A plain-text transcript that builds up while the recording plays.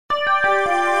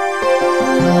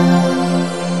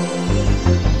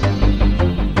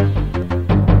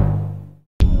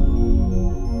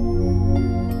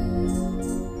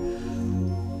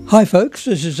Hi folks,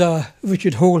 this is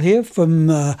Richard Hall here from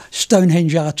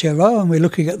Stonehenge Aotearoa, and we're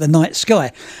looking at the night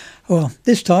sky. Well,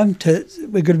 this time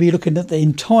we're going to be looking at the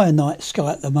entire night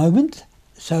sky at the moment.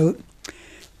 So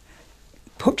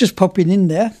just popping in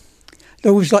there. I'd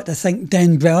always like to thank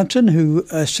Dan Broughton, who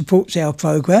supports our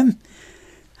programme.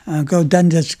 Dan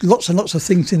does lots and lots of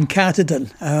things in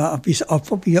Carterton. I'll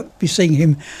probably be seeing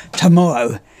him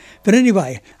tomorrow. But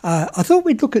anyway, I thought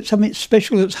we'd look at something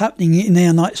special that's happening in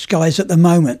our night skies at the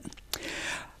moment.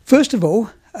 First of all,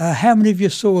 how many of you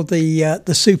saw the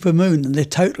super moon and the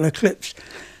total eclipse?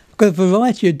 I've got a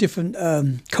variety of different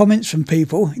comments from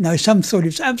people. You know, some thought it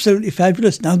was absolutely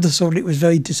fabulous, and others thought it was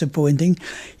very disappointing.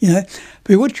 You know,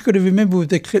 but what you've got to remember with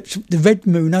the eclipse, the red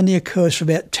moon only occurs for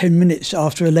about 10 minutes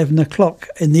after 11 o'clock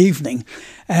in the evening,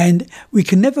 and we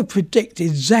can never predict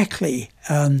exactly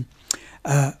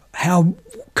how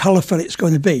colourful it's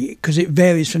going to be, because it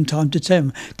varies from time to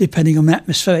time depending on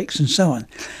atmospherics and so on.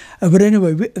 But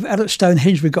anyway, out at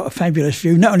Stonehenge we've got a fabulous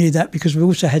view. Not only that, because we've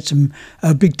also had some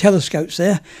big telescopes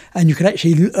there, and you can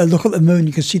actually look at the moon.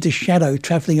 You can see the shadow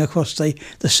travelling across the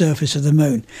surface of the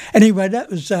moon. Anyway, that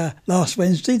was last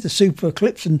Wednesday, the super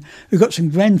eclipse, and we've got some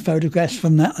grand photographs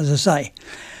from that, as I say.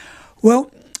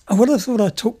 Well, what I thought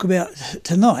I'd talk about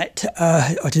tonight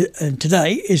and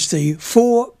today is the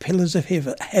 4 pillars of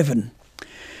heaven.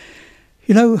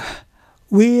 You know,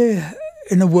 we're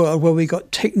in a world where we've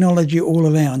got technology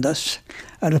all around us.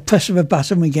 At a press of a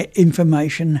button we get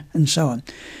information and so on.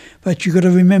 But you've got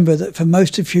to remember that for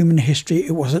most of human history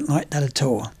it wasn't like that at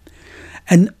all.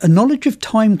 And a knowledge of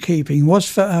timekeeping was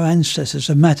for our ancestors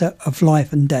a matter of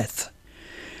life and death.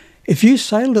 If you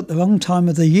sailed at the wrong time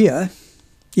of the year,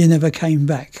 you never came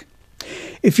back.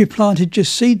 If you planted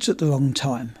just seeds at the wrong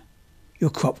time, your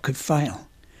crop could fail.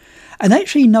 And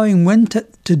actually knowing when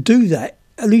to do that,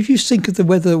 at least you think of the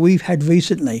weather that we've had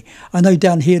recently. I know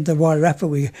down here in the Wairarapa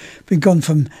we've been gone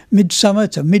from midsummer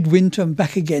to midwinter and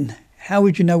back again. How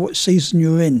would you know what season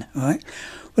you're in, right?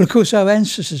 Well, of course, our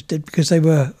ancestors did, because they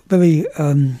were very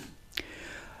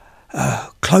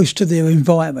close to their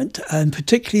environment, and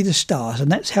particularly the stars.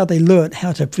 And that's how they learnt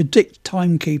how to predict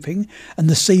timekeeping and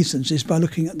the seasons, is by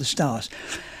looking at the stars.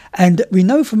 And we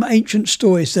know from ancient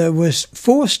stories there was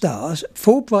 4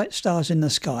 bright stars in the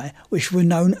sky, which were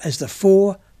known as the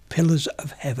 4 pillars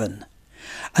of heaven.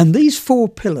 And these 4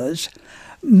 pillars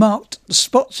marked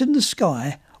spots in the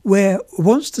sky where,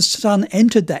 once the sun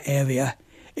entered that area,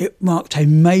 it marked a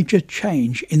major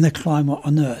change in the climate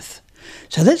on Earth.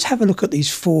 So let's have a look at these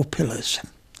 4 pillars.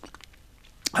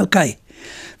 Okay.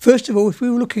 First of all, if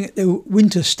we were looking at the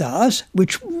winter stars,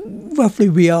 which roughly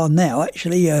we are now,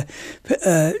 actually, right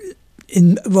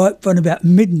about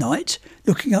midnight,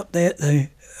 looking up there,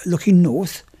 looking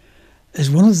north, as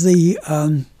one of the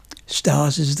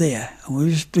stars is there, and we'll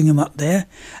just bring them up there,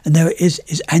 and there it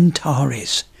is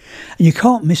Antares, and you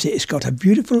can't miss it. It's got a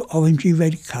beautiful orangey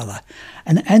red colour,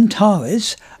 and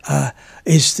Antares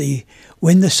is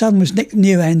when the sun was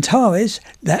near Antares,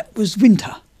 that was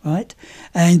winter. Right,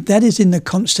 and that is in the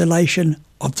constellation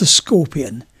of the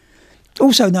Scorpion,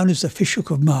 also known as the fishhook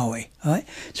of Maui. Right,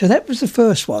 so that was the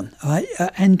first one. Right,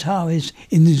 Antares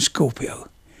in the Scorpio.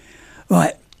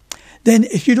 Right, then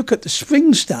if you look at the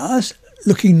spring stars,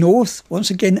 looking north once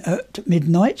again at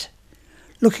midnight,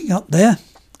 looking up there,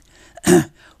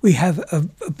 we have a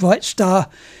bright star.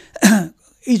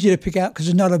 Easy to pick out because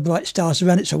there's not a bright stars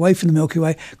around. It's away from the Milky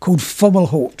Way, called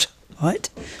Fomalhaut. Right,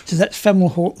 so that's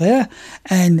Fomalhaut there,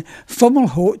 and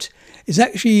Fomalhaut is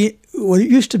actually, well, it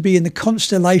used to be in the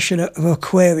constellation of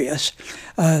Aquarius.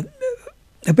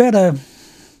 About a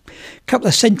couple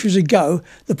of centuries ago,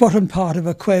 the bottom part of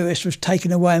Aquarius was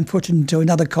taken away and put into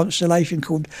another constellation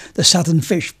called the Southern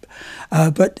Fish.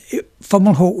 But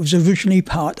Fomalhaut was originally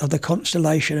part of the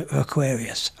constellation of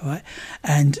Aquarius, right?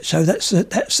 And so that's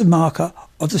the marker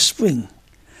of the spring.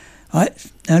 Right,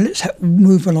 now let's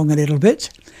move along a little bit.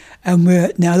 And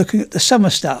we're now looking at the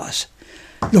summer stars,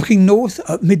 looking north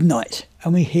at midnight.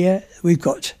 And we've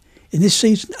got, in this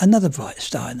season, another bright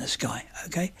star in the sky,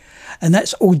 okay? And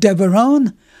that's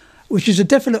Aldebaran, which is a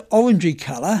definite orangey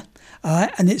colour,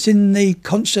 and it's in the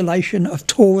constellation of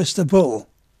Taurus the Bull.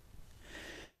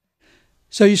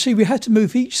 So you see, we had to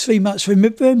move each 3 months.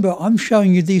 Remember, I'm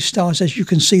showing you these stars as you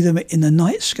can see them in the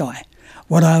night sky.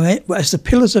 As the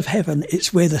pillars of heaven,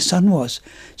 it's where the sun was.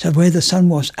 So where the sun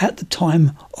was at the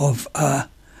time of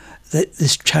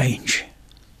this change.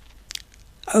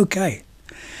 Okay,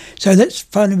 so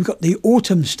finally we've got the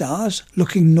autumn stars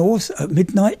looking north at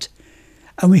midnight,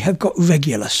 and we have got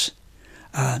Regulus,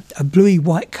 a bluey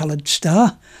white coloured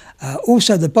star.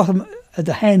 Also the bottom at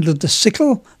the handle of the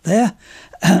sickle there,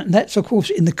 that's of course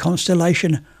in the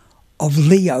constellation of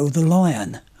Leo the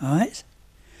lion, all right?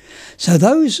 So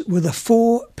those were the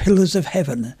 4 pillars of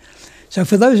heaven. So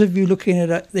for those of you looking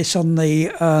at this on the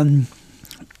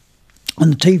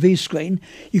TV screen,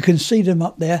 you can see them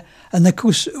up there. And of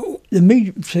course, the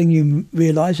immediate thing you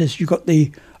realise is you've got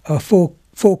the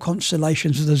four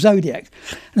constellations of the zodiac.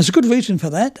 And there's a good reason for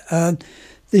that.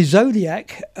 The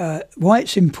zodiac, why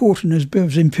it's important, as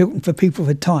was important for people of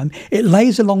the time, it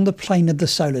lays along the plane of the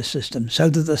solar system so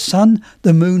that the sun,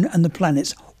 the moon and the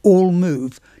planets all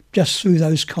move just through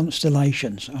those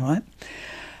constellations, all right?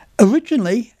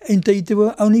 Originally, indeed, there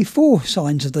were only 4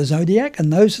 signs of the zodiac,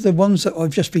 and those are the ones that I've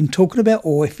just been talking about,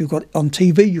 or if you've got it on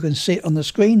TV, you can see it on the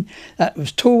screen. That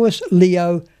was Taurus,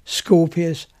 Leo,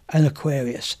 Scorpius, and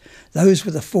Aquarius. Those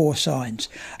were the 4 signs.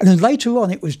 And then later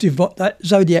on, it was that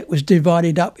zodiac was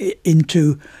divided up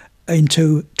into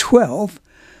 12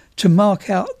 to mark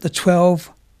out the 12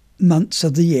 months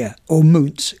of the year, or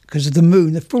moons, because of the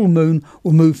moon, the full moon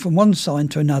will move from one sign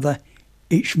to another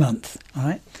each month, all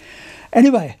right?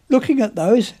 Anyway, looking at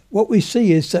those, what we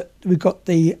see is that we've got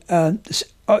the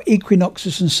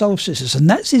equinoxes and solstices, and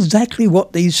that's exactly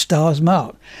what these stars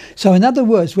mark. So in other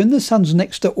words, when the sun's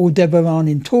next to Aldebaran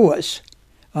in Taurus,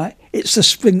 right, it's the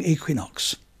spring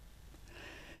equinox.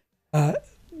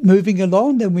 Moving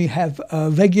along, then we have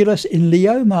Regulus in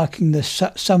Leo, marking the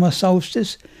summer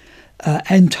solstice,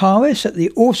 Antares at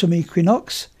the autumn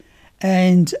equinox,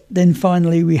 and then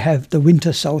finally we have the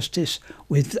winter solstice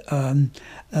with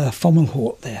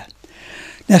Fomalhaut there.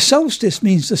 Now, solstice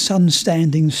means the sun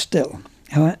standing still.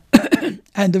 Right?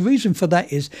 And the reason for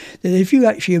that is that if you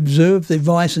actually observe the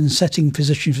rise and setting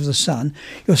positions of the sun,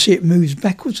 you'll see it moves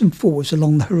backwards and forwards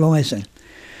along the horizon.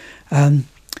 I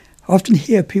often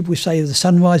hear people say the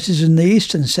sun rises in the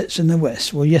east and sets in the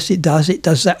west. Well, yes, it does. It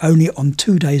does that only on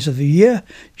 2 days of the year,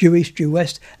 due east, due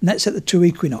west, and that's at the 2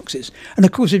 equinoxes. And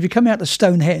of course, if you come out to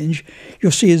Stonehenge,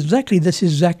 you'll see that's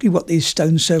exactly what these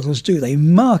stone circles do. They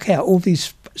mark out all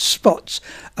these spots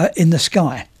in the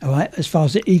sky, all right, as far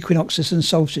as the equinoxes and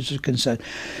solstices are concerned.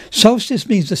 Solstice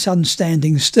means the sun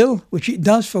standing still, which it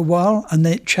does for a while, and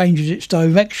then it changes its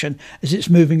direction as it's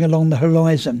moving along the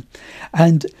horizon.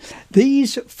 And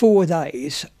these 4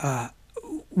 days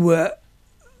were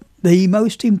the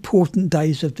most important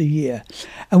days of the year.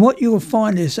 And what you'll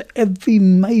find is that every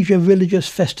major religious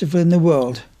festival in the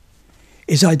world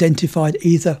is identified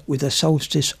either with a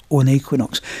solstice or an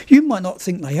equinox. You might not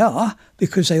think they are,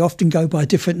 because they often go by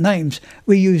different names.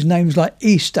 We use names like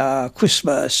Easter,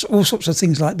 Christmas, all sorts of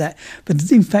things like that. But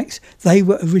in fact, they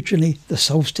were originally the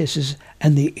solstices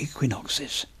and the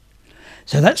equinoxes.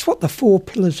 So that's what the 4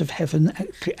 pillars of heaven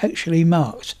actually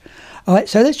marked. All right,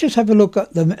 so let's just have a look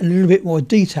at them in a little bit more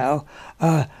detail,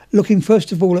 looking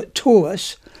first of all at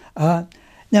Taurus. Now,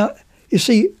 you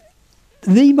see,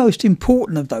 the most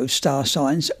important of those star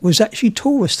signs was actually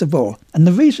Taurus of all. And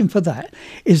the reason for that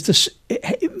is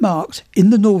it marked,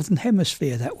 in the northern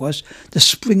hemisphere that was, the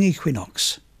spring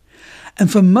equinox.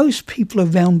 And for most people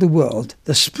around the world,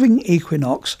 the spring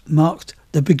equinox marked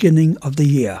the beginning of the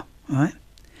year. Right?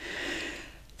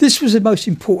 This was the most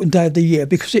important day of the year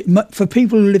because for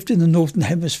people who lived in the northern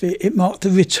hemisphere, it marked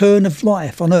the return of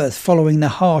life on Earth following the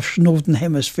harsh northern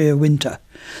hemisphere winter,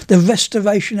 the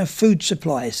restoration of food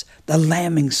supplies, the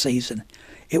lambing season.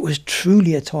 It was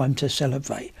truly a time to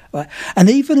celebrate. Right? And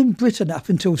even in Britain up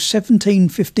until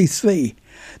 1753,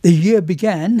 the year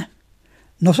began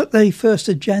not at the 1st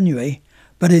of January,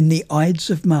 but in the Ides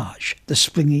of March, the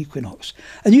spring equinox.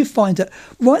 And you find that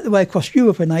right the way across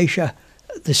Europe and Asia,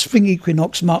 the spring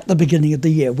equinox marked the beginning of the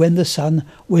year when the sun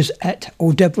was at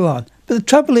Aldebaran. But the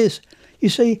trouble is, you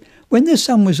see, when the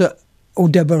sun was at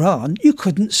Aldebaran, you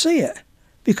couldn't see it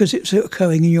because it was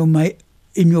occurring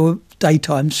in your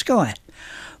daytime sky.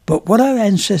 But what our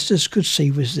ancestors could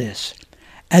see was this.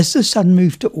 As the sun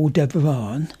moved to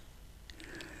Aldebaran,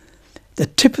 the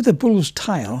tip of the bull's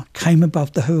tail came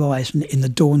above the horizon in the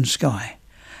dawn sky.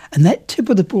 And that tip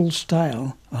of the bull's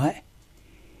tail, right,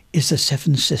 is the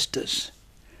Seven Sisters,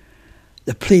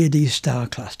 the Pleiades star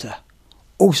cluster,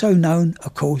 also known,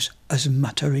 of course, as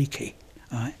Matariki.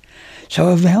 Right?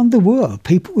 So around the world,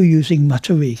 people were using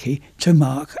Matariki to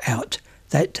mark out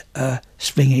that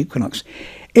spring equinox.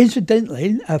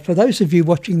 Incidentally, for those of you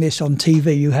watching this on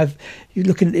TV, you're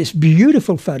looking at this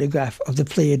beautiful photograph of the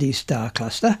Pleiades star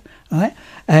cluster, right?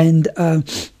 And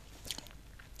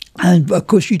of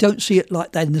course, you don't see it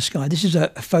like that in the sky. This is a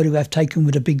photograph taken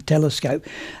with a big telescope.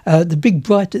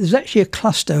 There's actually a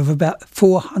cluster of about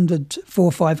 400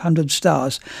 or 500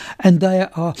 stars, and they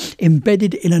are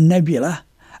embedded in a nebula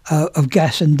of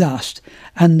gas and dust.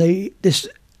 And this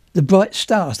the bright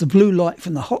stars, the blue light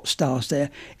from the hot stars there,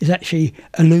 is actually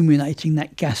illuminating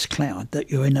that gas cloud that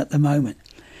you're in at the moment.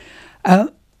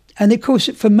 And of course,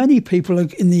 for many people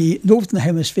in the Northern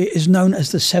Hemisphere, is known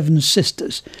as the Seven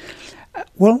Sisters.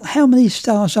 Well, how many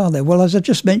stars are there? Well, as I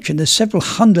just mentioned, there's several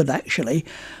hundred actually,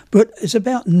 but it's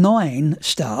about 9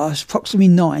 stars, approximately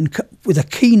 9, with a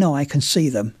keen eye can see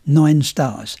them, 9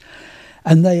 stars.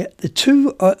 And there's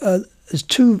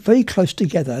two very close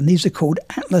together, and these are called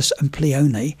Atlas and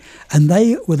Pleione, and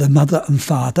they were the mother and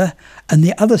father, and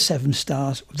the other 7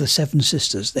 stars were the 7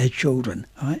 sisters, their children,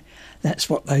 right? That's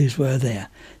what those were there.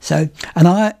 So,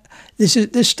 and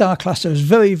this star cluster is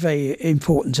very, very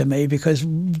important to me, because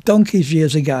donkeys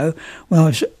years ago, when I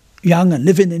was young and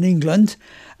living in England,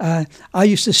 I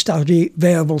used to study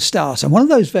variable stars, and one of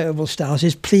those variable stars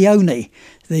is Pleione,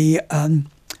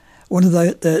 one of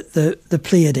the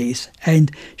Pleiades,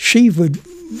 and she would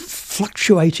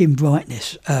fluctuate in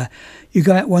brightness. You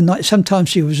go out one night, sometimes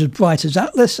she was as bright as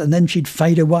Atlas, and then she'd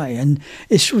fade away, and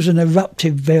this was an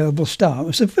eruptive variable star. It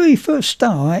was the very first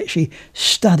star I actually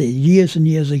studied years and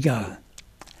years ago.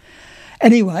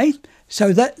 Anyway,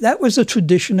 so that was a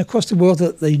tradition across the world,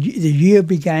 that the year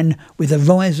began with the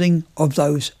rising of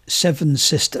those 7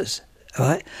 sisters.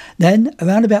 Right? Then,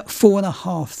 around about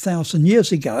 4,500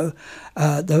 years ago,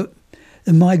 the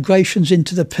migrations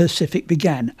into the Pacific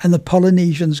began, and the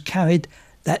Polynesians carried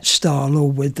that star law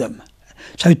with them.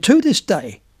 So to this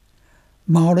day,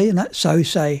 Maori and Atso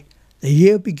say the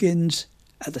year begins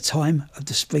at the time of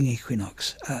the spring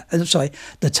equinox.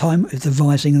 The time of the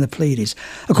rising of the Pleiades.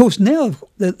 Of course, now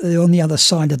they're on the other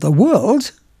side of the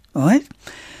world, right?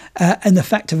 And the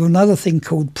fact of another thing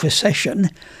called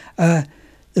precession, the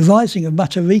rising of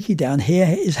Matariki down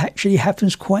here actually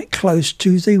happens quite close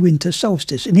to the winter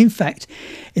solstice. And in fact,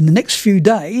 in the next few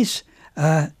days,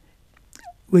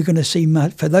 we're going to see,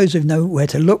 for those who know where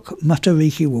to look,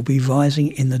 Matariki will be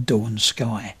rising in the dawn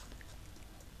sky.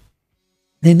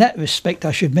 In that respect,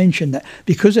 I should mention that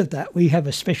because of that, we have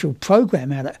a special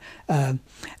programme out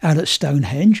at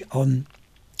Stonehenge and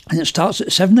it starts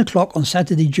at 7 o'clock on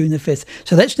Saturday, June the 5th.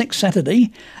 So that's next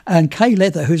Saturday. And Kay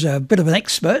Leather, who's a bit of an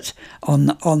expert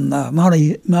on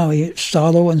Maori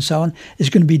star law and so on, is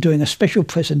going to be doing a special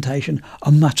presentation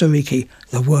on Matariki,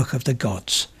 the work of the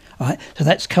gods. Right? So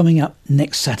that's coming up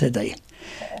next Saturday.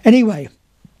 Anyway,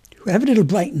 we have a little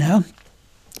break now.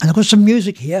 And I've got some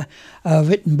music here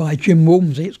written by Jim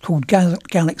Walmsley. It's called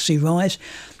Galaxy Rise.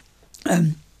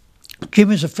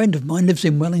 Jim is a friend of mine, lives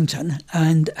in Wellington,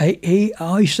 and I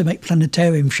used to make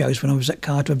planetarium shows when I was at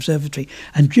Carter Observatory,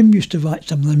 and Jim used to write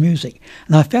some of the music.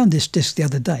 And I found this disc the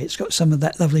other day. It's got some of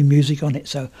that lovely music on it.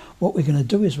 So what we're going to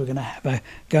do is we're going to have a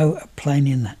go at playing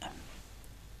in that.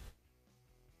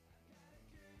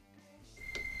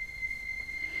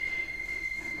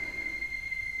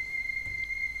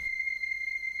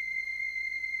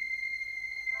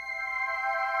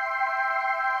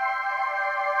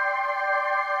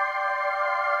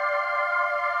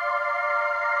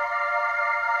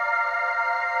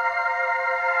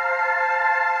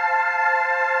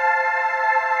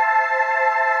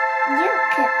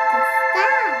 Look at the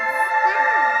stars.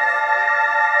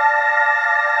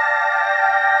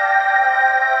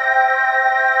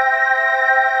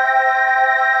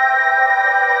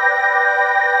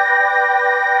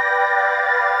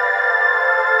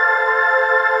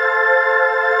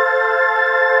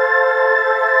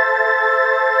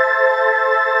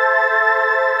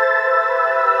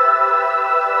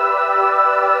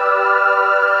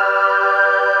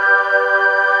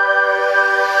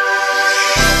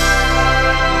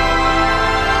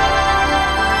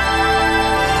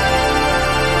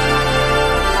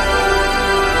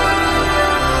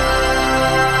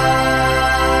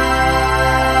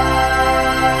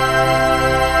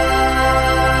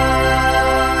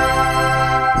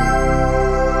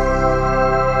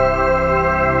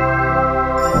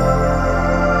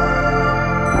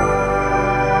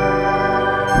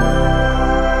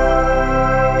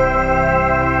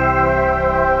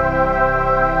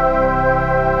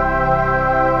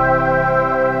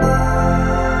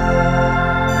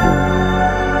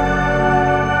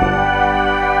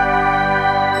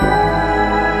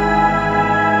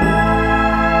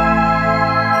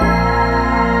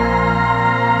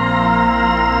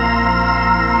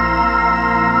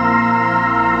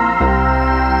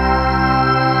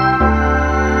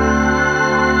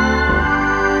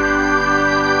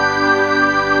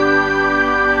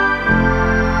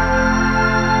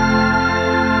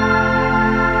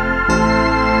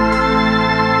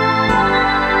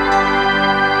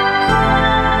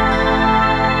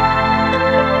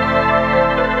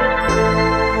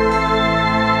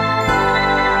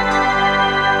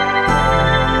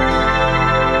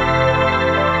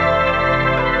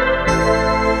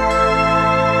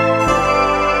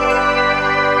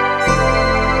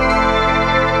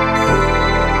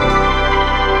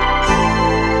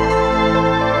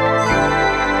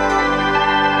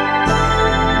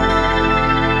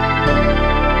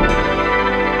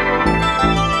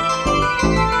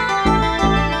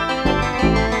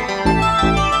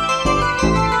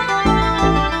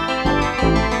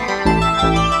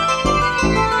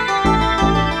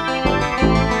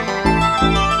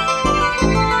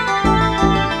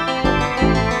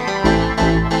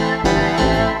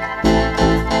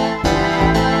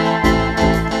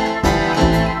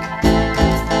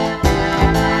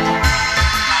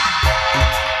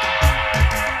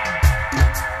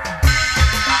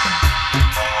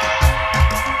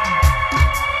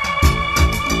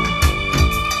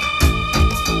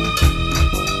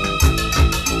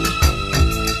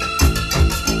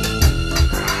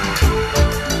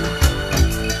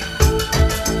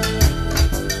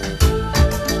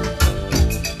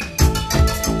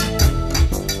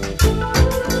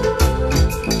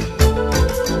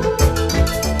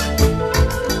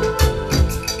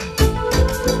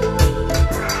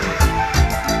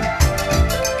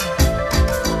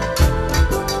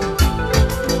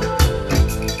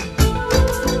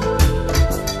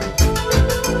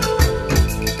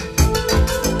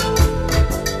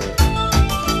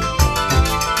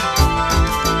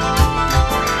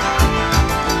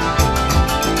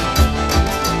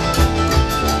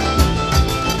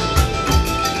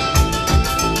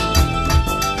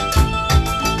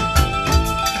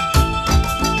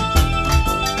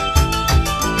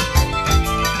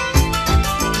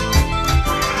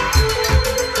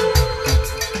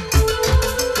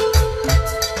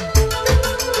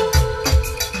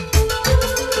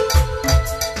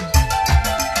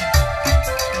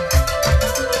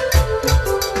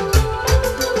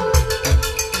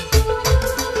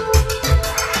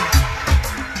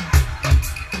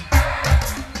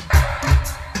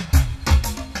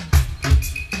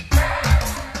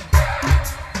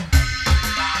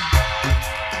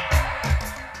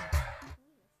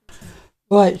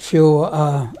 Right,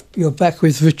 you're back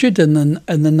with Richard and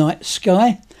the night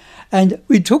sky, and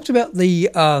we talked about the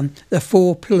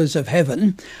four pillars of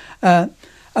heaven.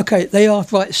 Okay, they are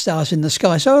bright stars in the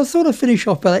sky. So I thought I'd finish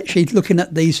off by actually looking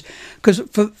at these, because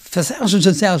for thousands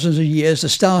and thousands of years, the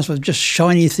stars were just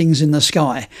shiny things in the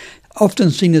sky,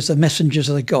 often seen as the messengers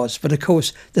of the gods. But of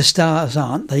course, the stars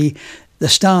aren't. The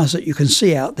stars that you can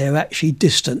see out there are actually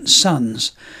distant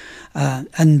suns.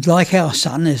 And like our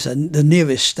sun is the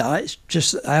nearest star, it's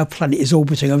just that our planet is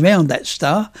orbiting around that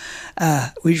star,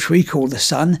 which we call the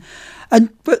sun.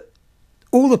 But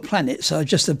all the planets are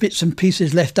just the bits and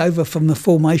pieces left over from the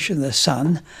formation of the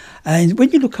sun. And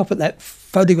when you look up at that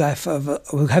photograph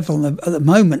we have at the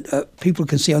moment, people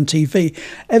can see on TV,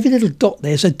 every little dot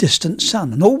there's a distant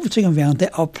sun, and orbiting around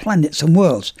there are planets and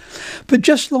worlds. But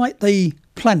just like the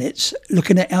planets,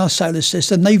 looking at our solar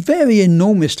system, they vary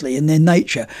enormously in their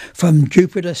nature, from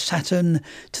Jupiter, Saturn,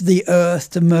 to the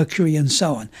Earth, to Mercury, and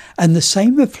so on. And the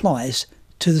same applies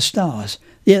to the stars.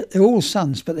 Yeah, they're all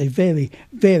suns, but they vary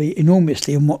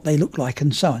enormously in what they look like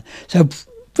and so on. So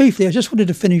briefly, I just wanted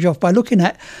to finish off by looking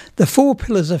at the four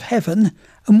pillars of heaven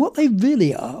and what they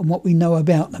really are and what we know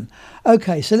about them.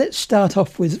 Okay, so let's start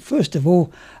off with, first of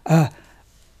all,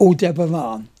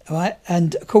 Aldebaran, right?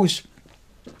 And of course,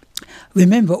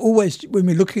 remember, always when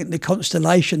we're looking at the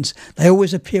constellations, they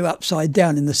always appear upside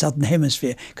down in the southern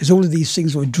hemisphere, because all of these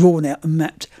things were drawn out and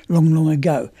mapped long, long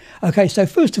ago. Okay, so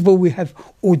first of all, we have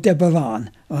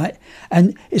Aldebaran, right?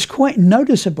 And it's quite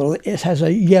noticeable. It has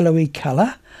a yellowy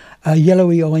colour, a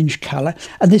yellowy orange colour,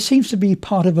 and this seems to be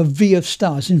part of a V of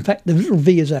stars. In fact, the little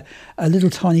V is a little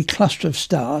tiny cluster of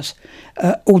stars.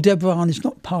 Aldebaran is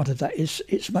not part of that.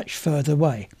 It's much further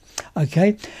away.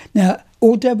 Okay, now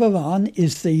Aldebaran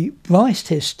is the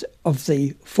brightest of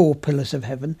the four pillars of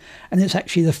heaven, and it's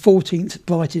actually the 14th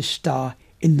brightest star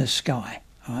in the sky.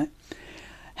 Right.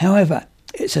 However,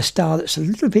 it's a star that's a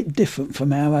little bit different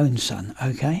from our own sun.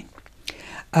 Okay,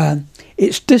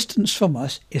 its distance from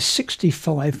us is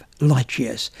 65 light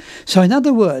years. So in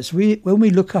other words, when we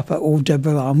look up at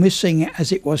Aldebaran, we're seeing it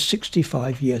as it was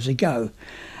 65 years ago,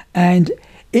 and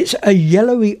it's a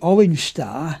yellowy orange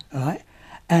star, right?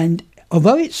 And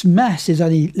although its mass is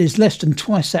less than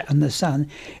twice that of the sun,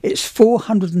 it's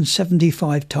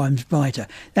 475 times brighter.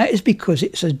 That is because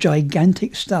it's a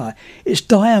gigantic star. Its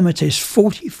diameter is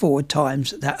 44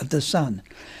 times that of the sun.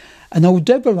 And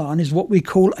Aldebaran is what we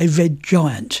call a red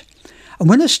giant. And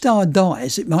when a star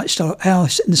dies, it might start and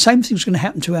the same thing's going to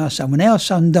happen to our sun. When our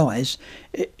sun dies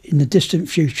in the distant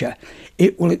future,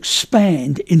 it will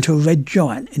expand into a red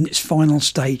giant in its final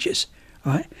stages.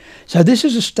 Right, so this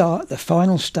is a star at the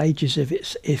final stages of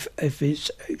its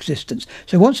existence.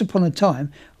 So once upon a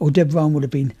time, Aldebaran would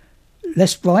have been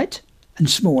less bright and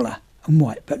smaller and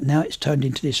white, but now it's turned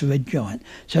into this red giant.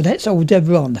 So that's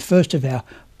Aldebaran, the first of our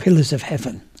pillars of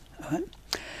heaven. Right.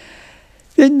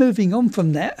 Then moving on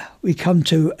from that, we come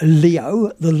to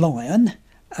Leo, the lion,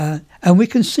 and we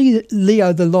can see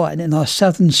Leo, the lion, in our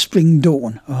southern spring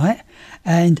dawn. Right,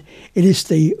 and it is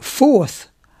the fourth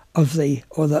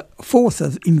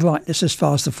in brightness as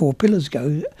far as the four pillars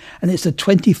go, and it's the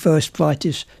 21st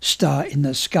brightest star in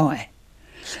the sky.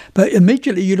 But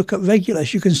immediately you look at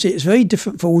Regulus, you can see it's very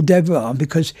different for Aldebaran,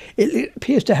 because it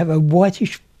appears to have a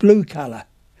whitish blue colour.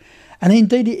 And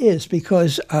indeed it is,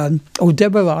 because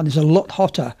Aldebaran is a lot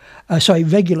hotter,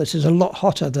 Regulus is a lot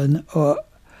hotter than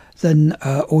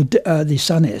the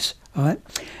sun is. Right.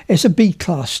 It's a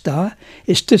B-class star.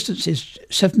 Its distance is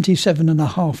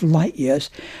 77.5 light years,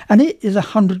 and it is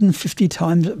 150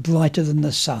 times brighter than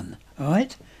the sun.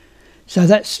 Right. So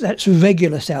that's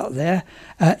Regulus out there.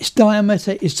 Its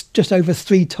diameter is just over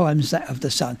 3 times that of the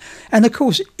sun. And of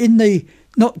course, in the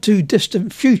not too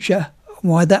distant future,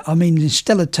 by that I mean in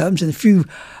stellar terms, in a few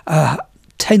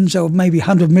tens or maybe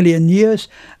 100 million years,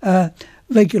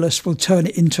 Regulus will turn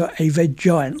it into a red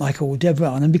giant like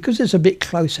Aldebaran, and because it's a bit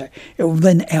closer, it will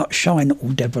then outshine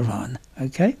Aldebaran.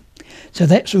 Okay, so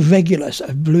that's Regulus,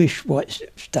 a bluish-white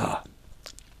star.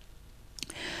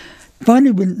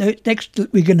 Finally, next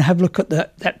we're going to have a look at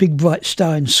that big bright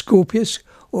star in Scorpius,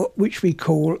 which we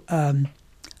call, of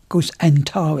course,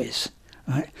 Antares.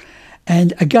 Right.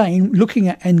 And again, looking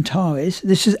at Antares,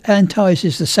 Antares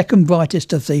is the second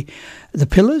brightest of the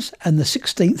pillars and the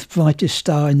 16th brightest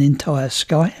star in the entire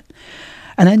sky.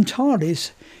 And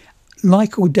Antares,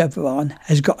 like Aldebaran,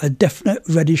 has got a definite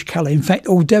reddish colour. In fact,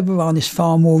 Aldebaran is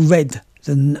far more red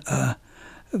than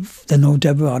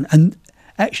Aldebaran. And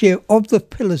actually, of the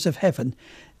pillars of heaven,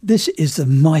 this is the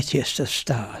mightiest of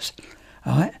stars.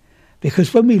 All right?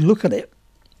 Because when we look at it,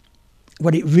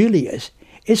 what it really is,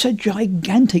 it's a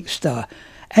gigantic star.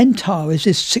 Antares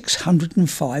is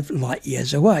 605 light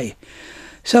years away.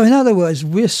 So in other words,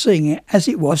 we're seeing it as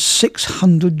it was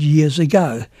 600 years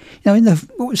ago. You know,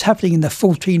 what was happening in the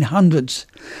 1400s?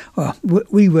 Well,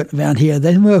 we weren't around here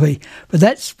then, were we? But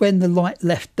that's when the light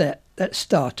left that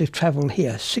star to travel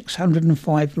here,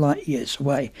 605 light years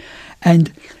away.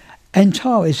 And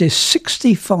Antares is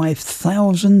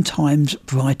 65,000 times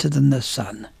brighter than the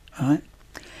sun. Right?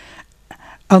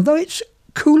 Although it's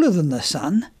cooler than the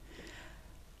sun,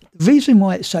 the reason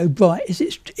why it's so bright is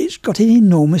it's got an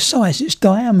enormous size. Its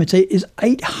diameter is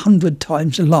 800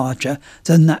 times larger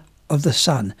than that of the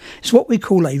sun. It's what we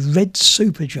call a red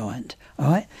supergiant.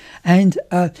 All right? And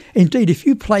indeed, if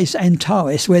you place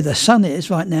Antares where the sun is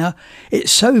right now,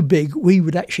 it's so big we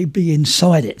would actually be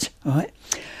inside it. All right?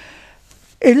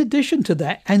 In addition to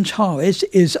that, Antares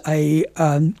is a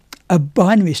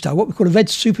binary star, what we call a red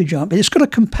supergiant, but it's got a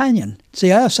companion.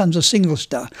 See, our sun's a single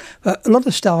star, but a lot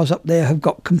of stars up there have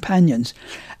got companions.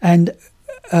 And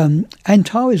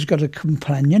Antares has got a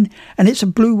companion, and it's a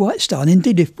blue-white star. And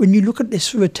indeed, when you look at this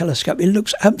through a telescope, it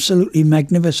looks absolutely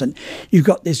magnificent. You've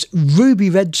got this ruby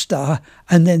red star,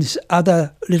 and then this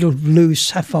other little blue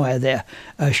sapphire there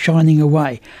shining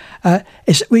away.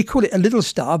 We call it a little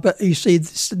star, but you see,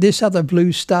 this other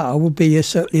blue star will be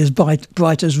certainly as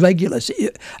bright as Regulus,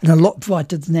 and a lot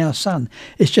brighter than our sun.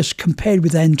 It's just compared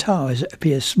with Antares, it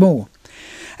appears small.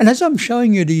 And as I'm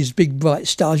showing you these big bright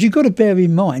stars, you've got to bear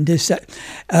in mind is that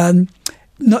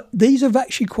these are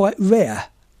actually quite rare.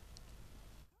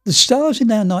 The stars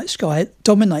in our night sky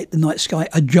dominate the night sky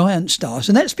are giant stars,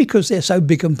 and that's because they're so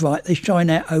big and bright they shine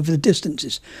out over the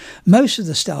distances. Most of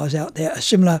the stars out there are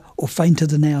similar or fainter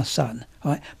than our sun,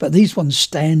 right? But these ones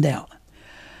stand out.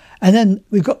 And then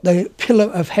we've got the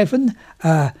pillar of heaven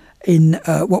in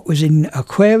what was in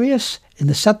Aquarius, in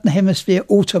the southern hemisphere,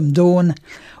 autumn dawn,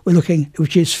 we're looking,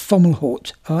 which is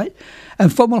Fomalhaut, right?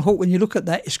 And Fomalhaut, when you look at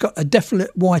that, it's got a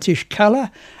definite whitish colour,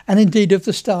 and indeed of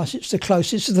the stars, it's the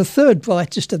closest. It's the third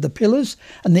brightest of the pillars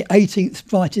and the 18th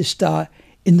brightest star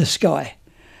in the sky.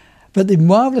 But the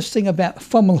marvellous thing about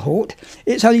Fomalhaut,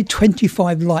 it's only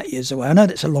 25 light years away. I know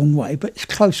that's a long way, but it's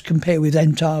close compared with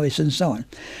Antares and so on.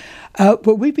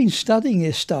 But we've been studying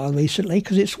this star recently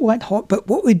because it's white hot. But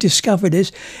what we discovered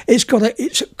is it's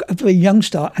a very young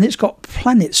star, and it's got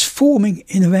planets forming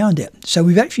in around it. So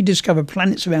we've actually discovered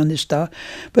planets around this star,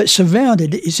 but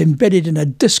surrounded, it's embedded in a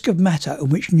disk of matter in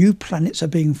which new planets are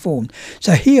being formed.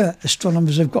 So here,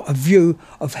 astronomers have got a view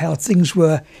of how things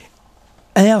were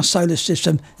in our solar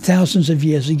system thousands of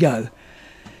years ago.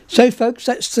 So, folks,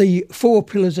 that's the 4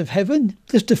 pillars of heaven.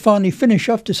 Just to finally finish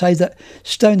off to say that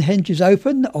Stonehenge is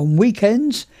open on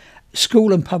weekends,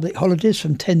 school and public holidays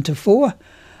from 10 to 4.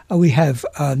 We have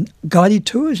guided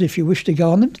tours, if you wish to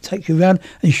go on them, to take you around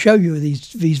and show you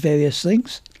these various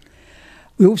things.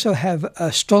 We also have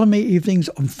astronomy evenings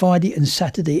on Friday and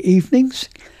Saturday evenings.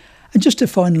 And just to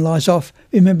finalise off,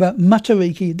 remember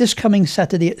Matariki, this coming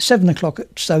Saturday at 7 o'clock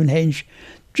at Stonehenge,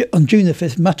 on June the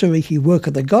 5th, Matariki, Work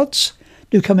of the Gods.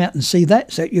 Do come out and see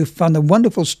that, so you'll find the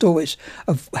wonderful stories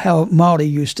of how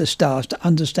Māori used the stars to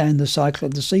understand the cycle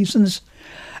of the seasons.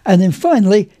 And then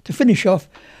finally, to finish off,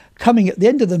 coming at the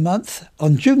end of the month,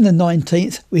 on June the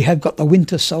 19th, we have got the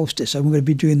winter solstice, and we're going to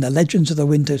be doing the Legends of the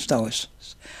Winter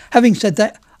Solstice. Having said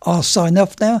that, I'll sign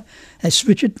off now. It's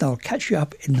Richard, and I'll catch you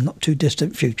up in the not too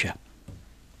distant future.